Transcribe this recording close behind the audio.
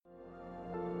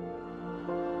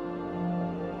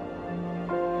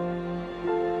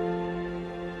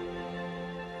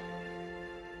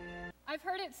I've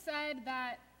heard it said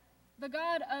that the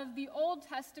God of the Old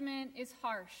Testament is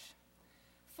harsh,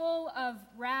 full of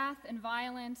wrath and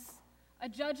violence, a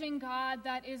judging God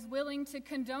that is willing to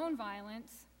condone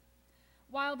violence,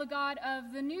 while the God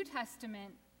of the New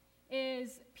Testament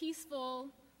is peaceful,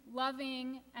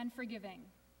 loving, and forgiving.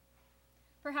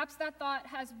 Perhaps that thought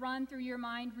has run through your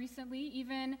mind recently,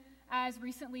 even as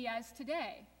recently as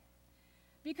today.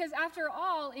 Because after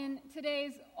all, in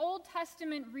today's Old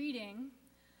Testament reading,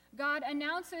 God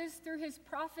announces through his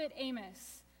prophet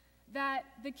Amos that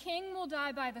the king will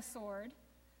die by the sword,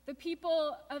 the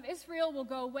people of Israel will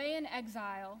go away in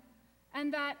exile,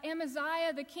 and that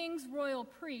Amaziah, the king's royal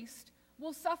priest,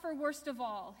 will suffer worst of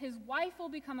all. His wife will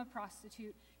become a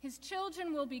prostitute, his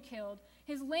children will be killed,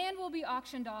 his land will be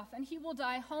auctioned off, and he will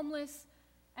die homeless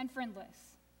and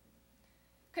friendless.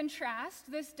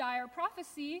 Contrast this dire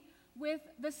prophecy with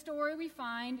the story we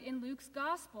find in Luke's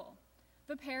gospel,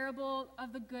 the parable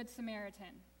of the Good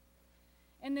Samaritan.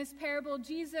 In this parable,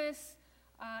 Jesus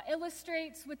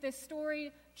illustrates with this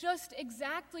story just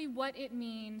exactly what it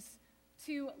means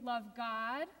to love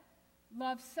God,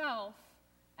 love self,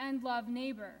 and love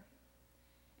neighbor.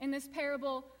 In this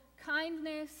parable,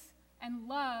 kindness and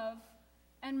love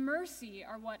and mercy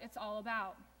are what it's all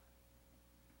about.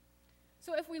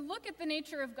 So if we look at the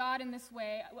nature of God in this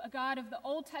way, a God of the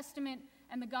Old Testament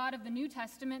and the God of the New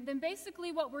Testament, then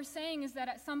basically what we're saying is that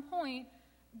at some point,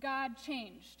 God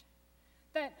changed.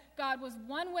 That God was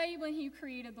one way when he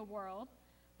created the world,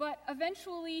 but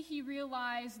eventually he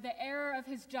realized the error of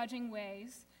his judging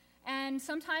ways, and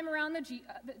sometime around the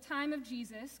time of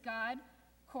Jesus, God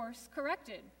course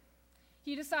corrected.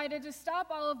 He decided to stop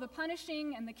all of the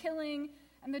punishing and the killing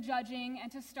and the judging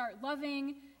and to start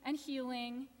loving and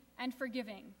healing and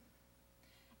forgiving.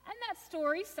 And that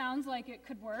story sounds like it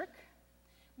could work.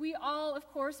 We all, of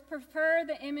course, prefer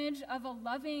the image of a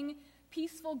loving,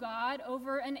 peaceful God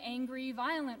over an angry,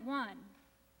 violent one.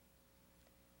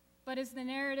 But is the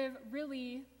narrative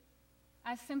really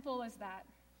as simple as that?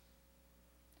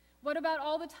 What about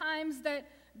all the times that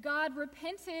God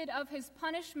repented of his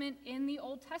punishment in the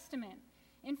Old Testament?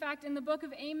 In fact, in the book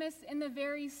of Amos, in the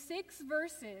very 6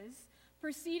 verses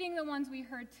preceding the ones we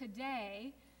heard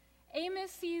today,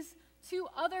 Amos sees 2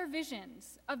 other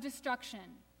visions of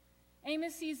destruction.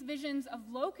 Amos sees visions of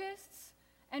locusts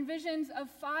and visions of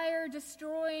fire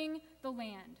destroying the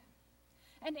land.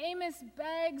 And Amos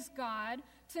begs God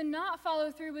to not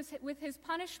follow through with his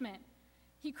punishment.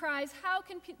 He cries, "How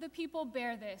can the people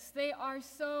bear this? They are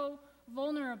so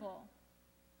vulnerable."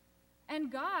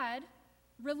 And God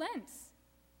relents.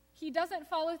 He doesn't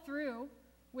follow through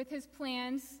with his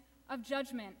plans of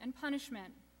judgment and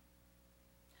punishment.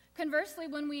 Conversely,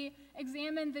 when we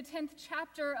examine the 10th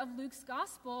chapter of Luke's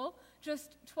gospel,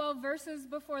 just 12 verses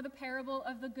before the parable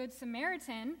of the Good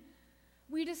Samaritan,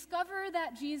 we discover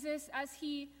that Jesus, as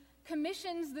he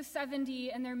commissions the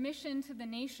 70 and their mission to the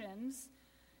nations,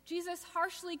 Jesus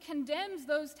harshly condemns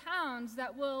those towns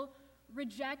that will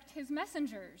reject his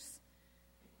messengers.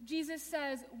 Jesus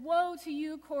says, "Woe to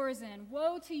you, Chorazin!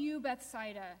 Woe to you,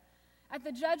 Bethsaida! At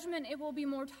the judgment, it will be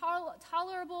more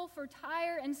tolerable for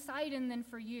Tyre and Sidon than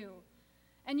for you.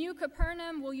 And you,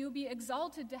 Capernaum, will you be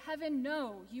exalted to heaven?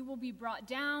 No, you will be brought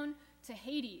down to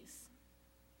Hades."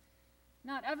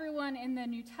 Not everyone in the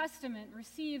New Testament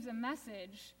receives a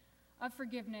message of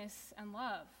forgiveness and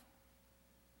love.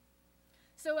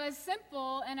 So as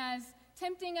simple and as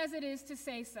tempting as it is to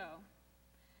say so,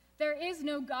 there is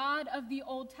no God of the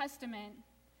Old Testament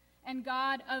and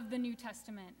God of the New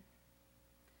Testament.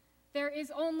 There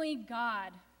is only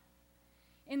God.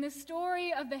 In the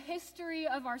story of the history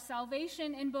of our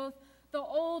salvation in both the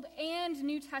Old and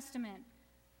New Testament,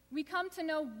 we come to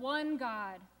know one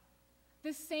God,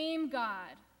 the same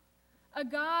God, a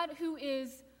God who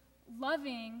is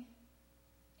loving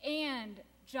and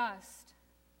just.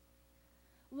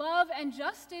 Love and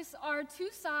justice are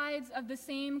 2 sides of the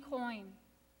same coin.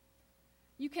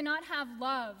 You cannot have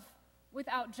love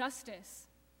without justice.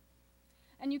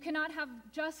 And you cannot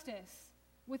have justice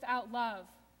without love.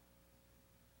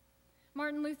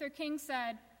 Martin Luther King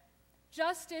said,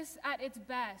 "Justice at its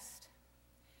best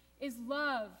is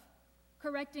love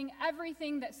correcting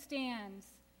everything that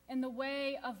stands in the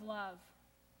way of love."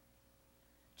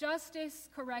 Justice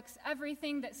corrects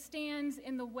everything that stands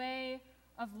in the way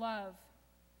of love.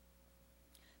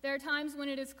 There are times when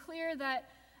it is clear that,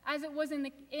 as it was in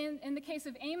the case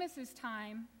of Amos's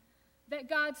time, that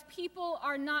God's people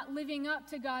are not living up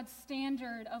to God's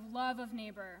standard of love of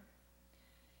neighbor.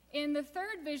 In the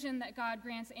 3rd vision that God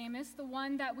grants Amos, the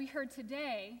one that we heard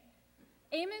today,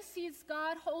 Amos sees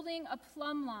God holding a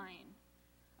plumb line.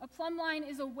 A plumb line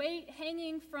is a weight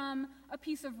hanging from a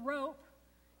piece of rope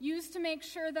used to make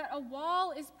sure that a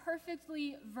wall is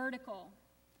perfectly vertical.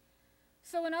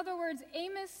 So in other words,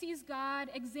 Amos sees God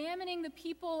examining the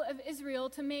people of Israel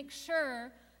to make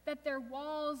sure that their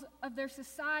walls of their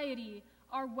society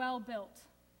are well built.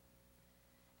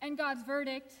 And God's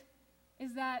verdict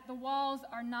is that the walls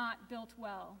are not built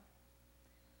well.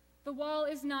 The wall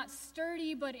is not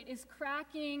sturdy, but it is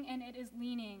cracking and it is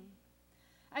leaning.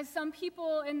 As some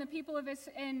people in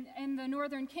the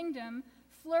northern kingdom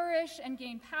flourish and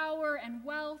gain power and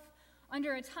wealth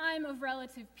under a time of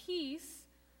relative peace,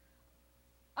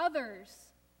 others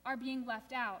are being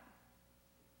left out.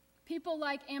 People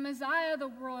like Amaziah, the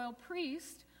royal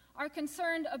priest, are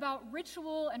concerned about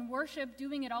ritual and worship,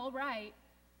 doing it all right,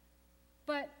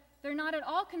 but they're not at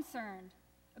all concerned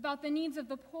about the needs of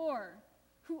the poor,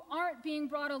 who aren't being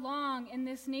brought along in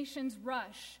this nation's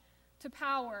rush to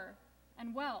power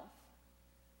and wealth.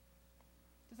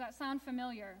 Does that sound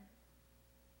familiar?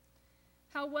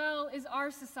 How well is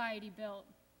our society built?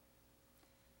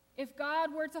 If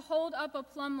God were to hold up a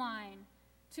plumb line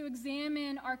to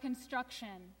examine our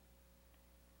construction,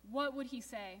 what would he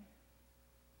say?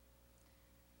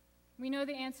 We know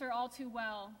the answer all too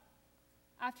well.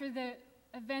 After the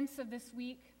events of this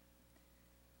week,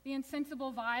 the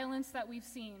insensible violence that we've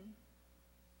seen,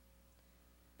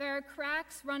 there are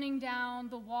cracks running down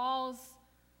the walls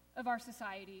of our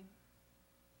society.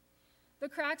 The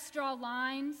cracks draw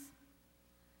lines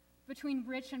between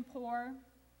rich and poor,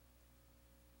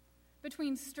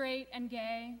 between straight and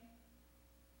gay,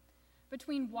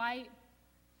 between white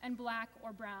and black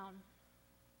or brown.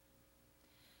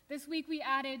 This week we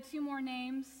added 2 more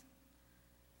names,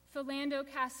 Philando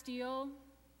Castile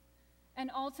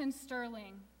and Alton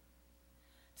Sterling,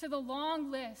 to the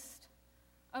long list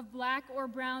of black or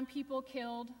brown people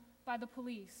killed by the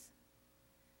police.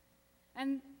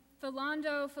 And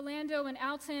Philando and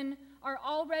Alton are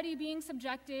already being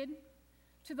subjected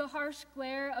to the harsh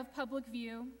glare of public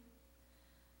view.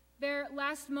 Their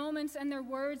last moments and their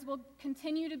words will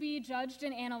continue to be judged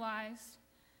and analyzed.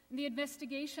 The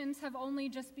investigations have only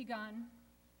just begun.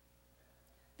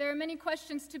 There are many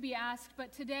questions to be asked,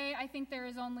 but today I think there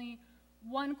is only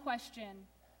one question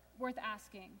worth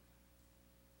asking.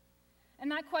 And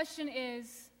that question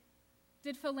is,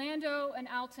 did Philando and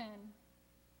Alton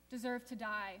deserve to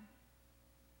die?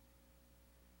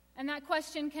 And that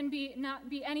question can not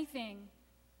be anything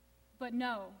but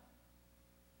no.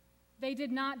 They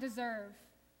did not deserve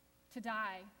to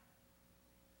die.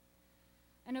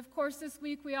 And of course, this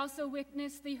week we also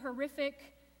witnessed the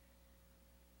horrific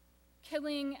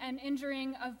killing and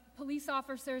injuring of police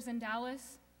officers in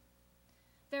Dallas.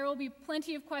 There will be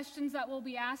plenty of questions that we'll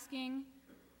be asking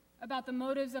about the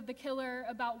motives of the killer,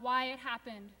 about why it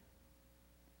happened.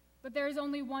 But there is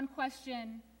only one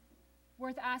question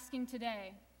worth asking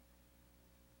today.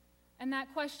 And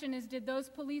that question is, did those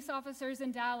police officers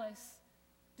in Dallas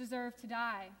deserve to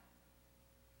die?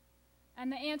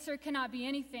 And the answer cannot be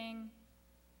anything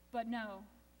but no.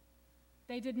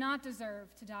 They did not deserve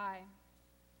to die.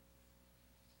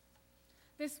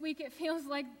 This week it feels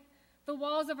like the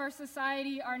walls of our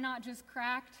society are not just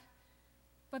cracked,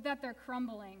 but that they're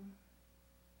crumbling.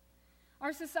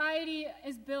 Our society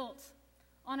is built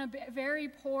on a very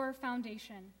poor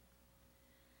foundation.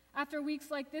 After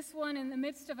weeks like this one, in the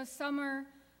midst of a summer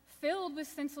filled with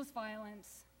senseless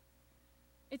violence,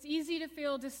 it's easy to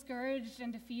feel discouraged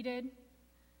and defeated,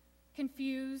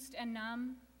 confused and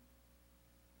numb.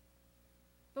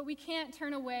 But we can't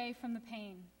turn away from the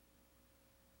pain.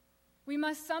 We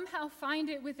must somehow find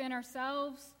it within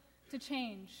ourselves to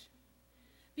change,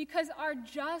 because our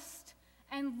just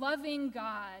and loving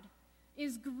God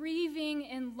is grieving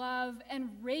in love and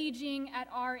raging at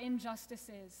our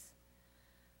injustices.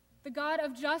 The God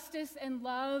of justice and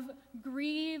love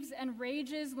grieves and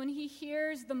rages when he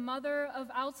hears the mother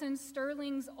of Alton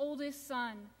Sterling's oldest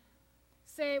son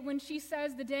say, when she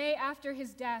says the day after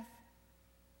his death,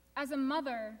 "As a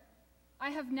mother, I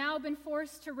have now been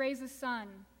forced to raise a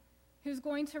son who's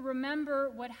going to remember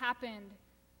what happened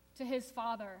to his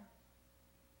father."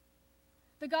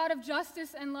 The God of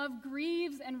justice and love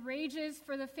grieves and rages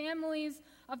for the families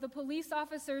of the police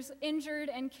officers injured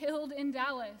and killed in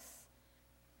Dallas.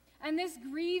 And this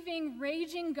grieving,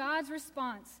 raging God's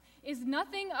response is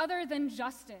nothing other than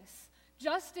justice.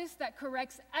 Justice that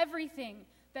corrects everything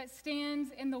that stands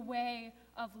in the way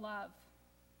of love.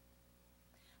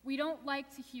 We don't like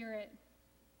to hear it.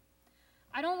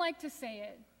 I don't like to say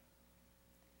it.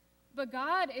 But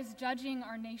God is judging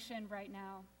our nation right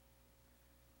now.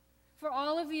 For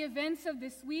all of the events of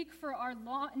this week, for our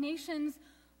nation's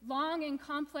long and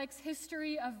complex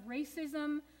history of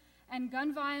racism and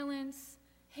gun violence,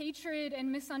 hatred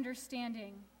and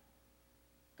misunderstanding,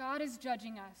 God is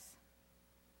judging us.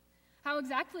 How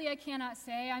exactly, I cannot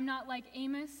say. I'm not like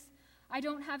Amos. I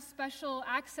don't have special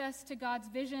access to God's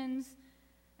visions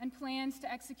and plans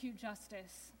to execute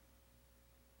justice.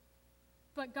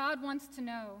 But God wants to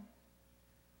know,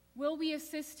 will we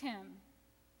assist him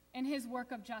in his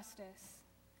work of justice?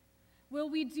 Will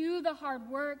we do the hard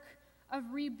work of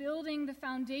rebuilding the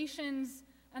foundations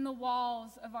and the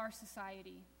walls of our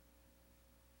society?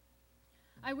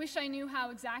 I wish I knew how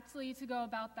exactly to go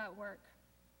about that work.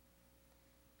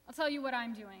 I'll tell you what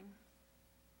I'm doing.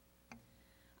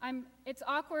 It's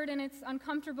awkward and it's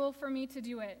uncomfortable for me to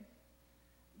do it,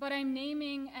 but I'm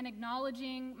naming and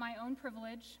acknowledging my own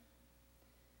privilege.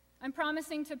 I'm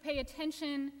promising to pay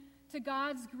attention to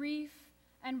God's grief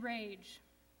and rage.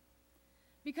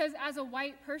 Because as a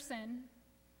white person,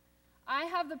 I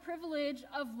have the privilege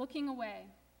of looking away,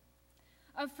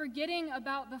 of forgetting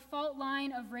about the fault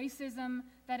line of racism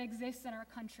that exists in our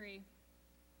country.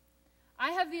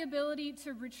 I have the ability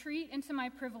to retreat into my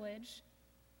privilege,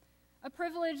 a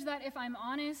privilege that, if I'm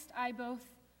honest, I both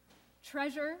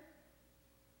treasure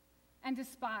and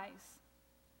despise.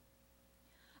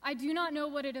 I do not know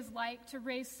what it is like to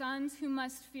raise sons who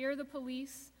must fear the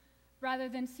police rather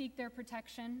than seek their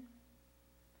protection.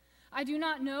 I do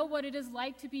not know what it is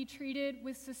like to be treated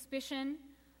with suspicion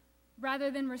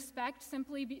rather than respect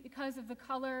simply because of the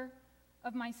color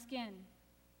of my skin.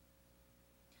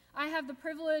 I have the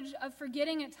privilege of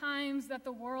forgetting at times that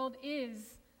the world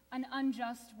is an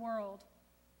unjust world.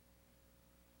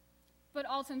 But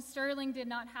Alton Sterling did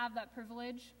not have that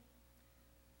privilege.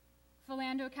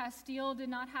 Philando Castile did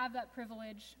not have that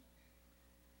privilege.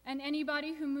 And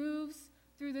anybody who moves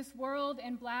through this world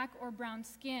in black or brown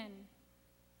skin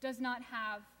does not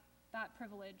have that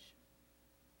privilege.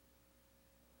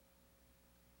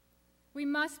 We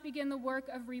must begin the work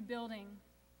of rebuilding,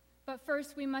 but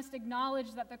first we must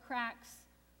acknowledge that the cracks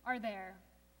are there.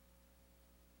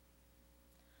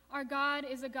 Our God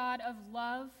is a God of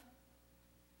love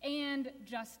and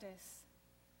justice.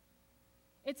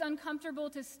 It's uncomfortable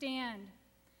to stand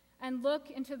and look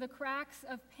into the cracks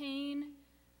of pain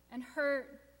and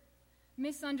hurt,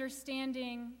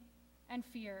 misunderstanding, and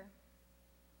fear.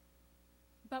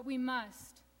 But we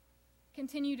must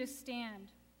continue to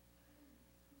stand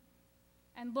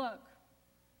and look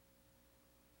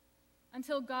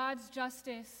until God's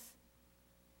justice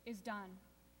is done.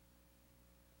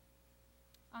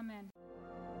 Amen.